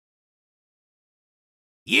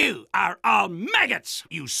You are all maggots,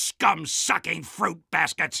 you scum-sucking fruit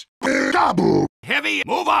baskets! Taboo! Heavy,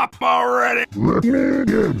 move up already! Let me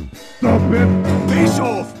in! Stop it! Face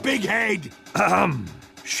off, big head!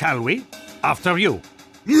 Shall we? After you.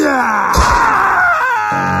 Yeah!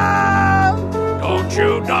 Don't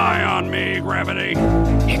you die on me, Gravity.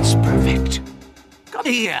 It's perfect. Come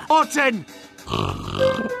here, Orton!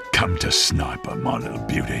 Come to sniper, my little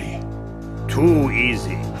beauty. Too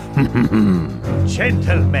easy.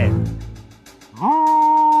 Gentlemen.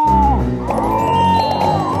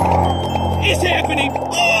 It's happening!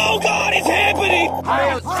 Oh God, it's happening!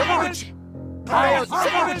 Kyle Sandwich! Kyle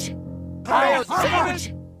Sandwich! Kyle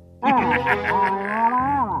Sandwich!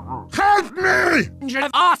 Help me!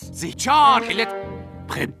 Us, the chocolate.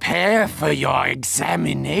 Prepare for your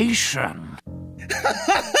examination.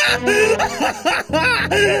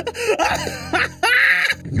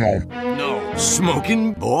 No. No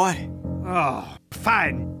smoking, boy. Oh,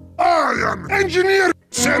 fine. I am Engineer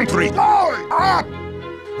Sentry! Up!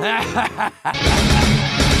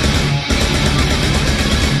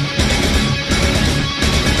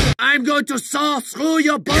 I'm going to saw through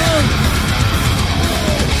your bones!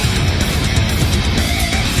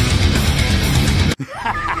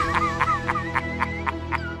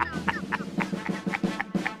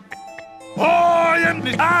 I am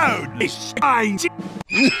the town. It's fine.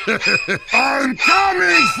 I'm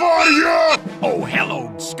coming for you! Oh,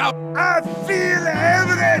 hello, Scout. I feel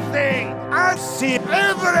everything! I see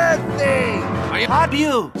everything! I have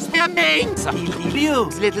you. Names. You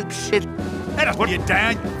little shit. That'll put you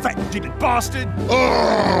down, you fat demon bastard.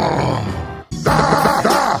 Oh!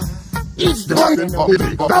 It's the one with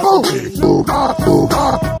the double!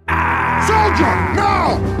 Soldier,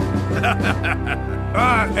 now! I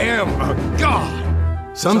am a god.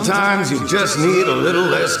 Sometimes you just need a little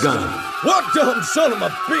less gun. What dumb son of a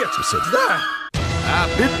bitch is that?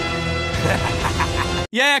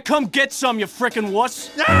 Yeah, come get some, you frickin'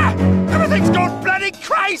 wuss. Ah! Everything's gone bloody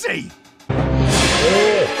crazy.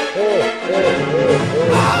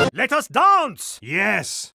 Let us dance!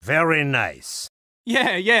 Yes, very nice.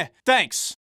 Yeah, thanks.